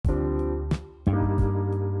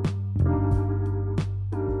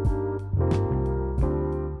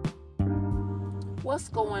what's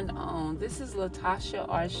going on? This is Latasha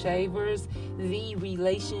R. Shavers, the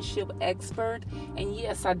relationship expert. And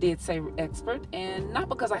yes, I did say expert, and not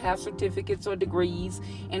because I have certificates or degrees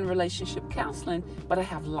in relationship counseling, but I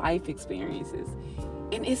have life experiences.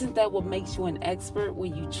 And isn't that what makes you an expert?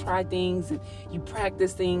 When you try things and you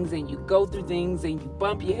practice things and you go through things and you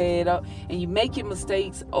bump your head up and you make your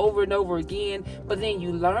mistakes over and over again, but then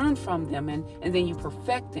you learn from them and then you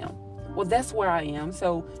perfect them. Well, that's where I am.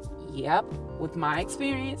 So, yep, with my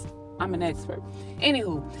experience, I'm an expert.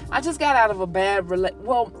 Anywho, I just got out of a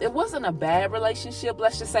it wasn't a bad relationship.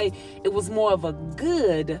 Let's just say it was more of a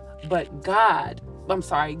good but not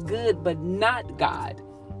God.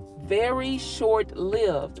 Very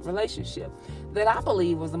short-lived relationship that I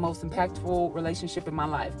believe was the most impactful relationship in my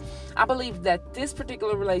life. I believe that this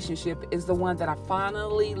particular relationship is the one that I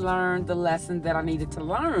finally learned the lesson that I needed to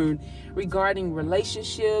learn regarding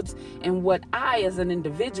relationships and what I as an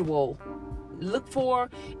individual look for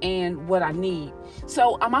and what I need.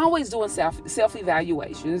 So I'm always doing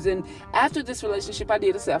self-evaluations, and after this relationship I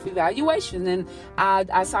did a self-evaluation, and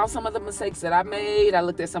I saw some of the mistakes that I made. I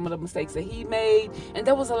looked at some of the mistakes that he made, and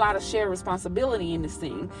there was a lot of shared responsibility in this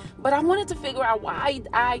thing. But I wanted to figure out why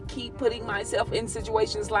I keep putting myself in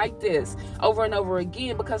situations like this over and over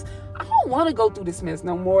again, because I don't want to go through this mess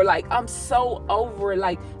no more. Like, I'm so over it.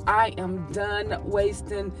 Like, I am done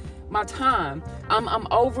wasting my time. I'm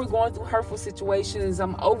over going through hurtful situations.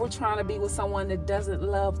 I'm over trying to be with someone that doesn't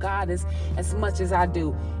love God as much as I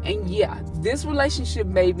do. And yeah, this relationship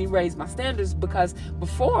made me raise my standards, because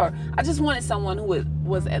before I just wanted someone who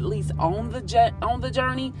was at least on the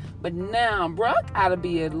journey. But now, bro, I gotta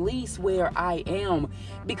be at least where I am,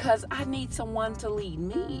 because I need someone to lead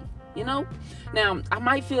me. You know, now I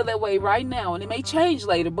might feel that way right now, and it may change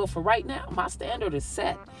later, but for right now, my standard is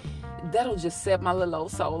set. That'll just set my little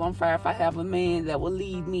old soul on fire if I have a man that will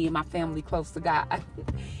lead me and my family close to God.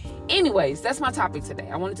 Anyways, that's my topic today.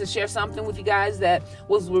 I wanted to share something with you guys that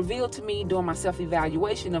was revealed to me during my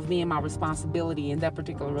self-evaluation of me and my responsibility in that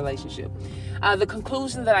particular relationship. The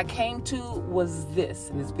conclusion that I came to was this,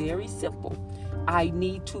 and it's very simple. I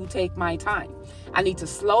need to take my time. I need to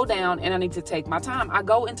slow down, and I need to take my time. I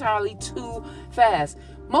go entirely too fast.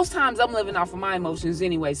 Most times I'm living off of my emotions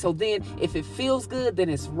anyway. So then if it feels good, then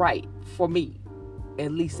it's right for me,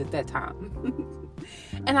 at least at that time.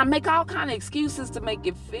 And I make all kind of excuses to make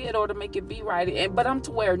it fit or to make it be right. But I'm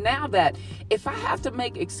to where now that if I have to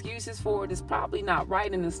make excuses for it, it's probably not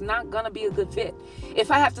right, and it's not going to be a good fit.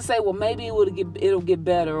 If I have to say, well, maybe it'll get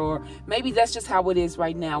better, or maybe that's just how it is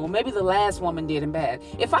right now, or maybe the last woman did him bad.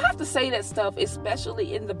 If I have to say that stuff,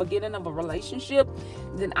 especially in the beginning of a relationship,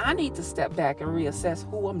 then I need to step back and reassess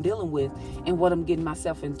who I'm dealing with and what I'm getting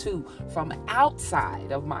myself into from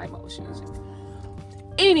outside of my emotions.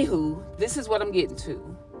 Anywho, this is what I'm getting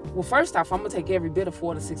to. Well, first off, I'm going to take every bit of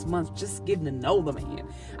 4 to 6 months just getting to know the man.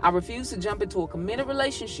 I refuse to jump into a committed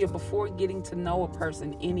relationship before getting to know a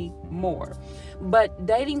person anymore. But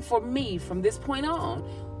dating for me from this point on,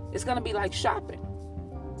 it's going to be like shopping.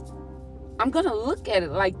 I'm going to look at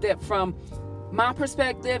it like that from my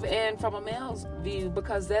perspective and from a male's view,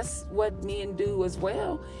 because that's what men do as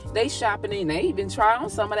well. They shopping and they even try on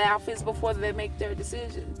some of the outfits before they make their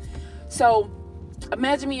decision. So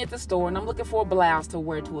imagine me at the store and I'm looking for a blouse to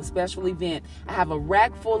wear to a special event. I have a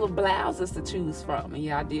rack full of blouses to choose from. And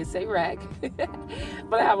yeah, I did say rack.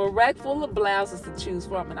 But I have a rack full of blouses to choose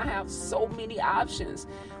from, and I have so many options.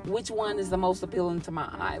 Which one is the most appealing to my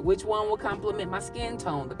eye? Which one will complement my skin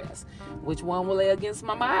tone the best? Which one will lay against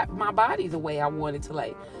my body the way I want it to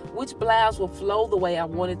lay? Which blouse will flow the way I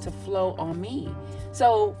want it to flow on me?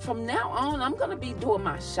 So from now on, I'm going to be doing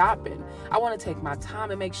my shopping. I want to take my time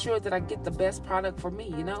and make sure that I get the best product for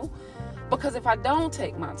me, you know? Because if I don't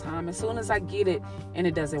take my time, as soon as I get it and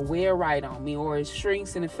it doesn't wear right on me, or it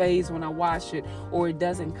shrinks and it fades when I wash it, or it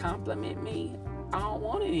doesn't compliment me, I don't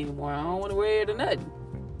want it anymore. I don't want to wear it or nothing.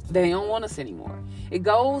 They don't want us anymore. It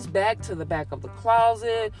goes back to the back of the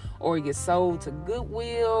closet, or it gets sold to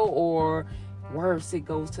Goodwill, or worse, it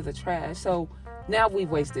goes to the trash. So now we've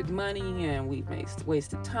wasted money, and we've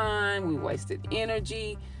wasted time, we've wasted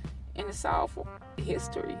energy, and it's all for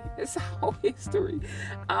history. It's all history.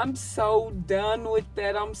 I'm so done with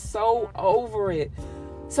that. I'm so over it.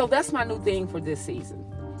 So that's my new thing for this season.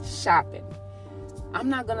 Shopping. I'm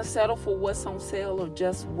not going to settle for what's on sale or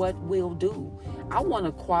just what will do. I want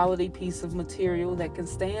a quality piece of material that can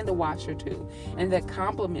stand a wash or two and that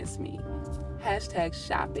compliments me. #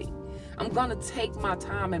 shopping. I'm going to take my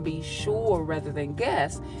time and be sure rather than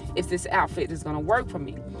guess if this outfit is going to work for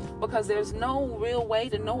me. Because there's no real way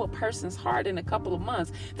to know a person's heart in a couple of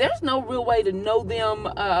months. There's no real way to know them,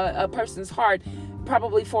 a person's heart,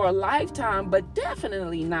 probably for a lifetime, but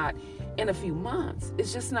definitely not in a few months.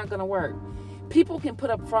 It's just not going to work. People can put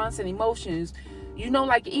up fronts and emotions,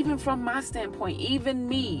 like even from my standpoint, even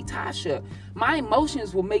me, Tasha, my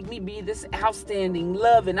emotions will make me be this outstanding,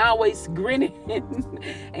 loving, always grinning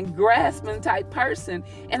and grasping type person.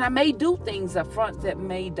 And I may do things up front that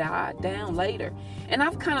may die down later. And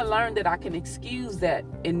I've kind of learned that I can excuse that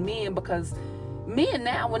in men, because men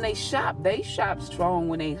now, when they shop strong.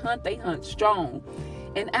 When they hunt strong.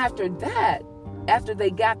 And after that, after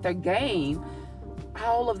they got their game,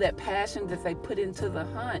 all of that passion that they put into the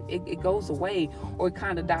hunt, it goes away, or it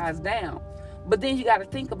kind of dies down. But then you got to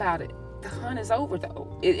think about it. The hunt is over,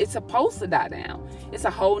 though. It's supposed to die down. It's a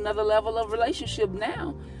whole nother level of relationship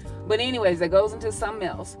now. But anyways, that goes into something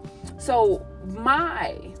else. So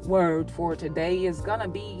my word for today is going to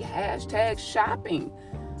be #shopping.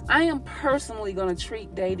 I am personally going to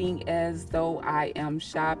treat dating as though I am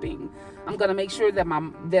shopping. I'm going to make sure that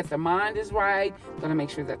their mind is right. I'm going to make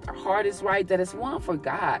sure that their heart is right, that it's one for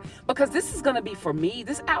God. Because this is going to be for me.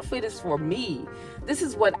 This outfit is for me. This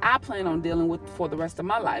is what I plan on dealing with for the rest of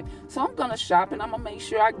my life. So I'm going to shop, and I'm going to make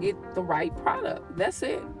sure I get the right product. That's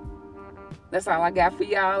it. That's all I got for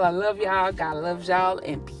y'all. I love y'all. God loves y'all,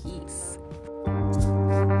 and peace.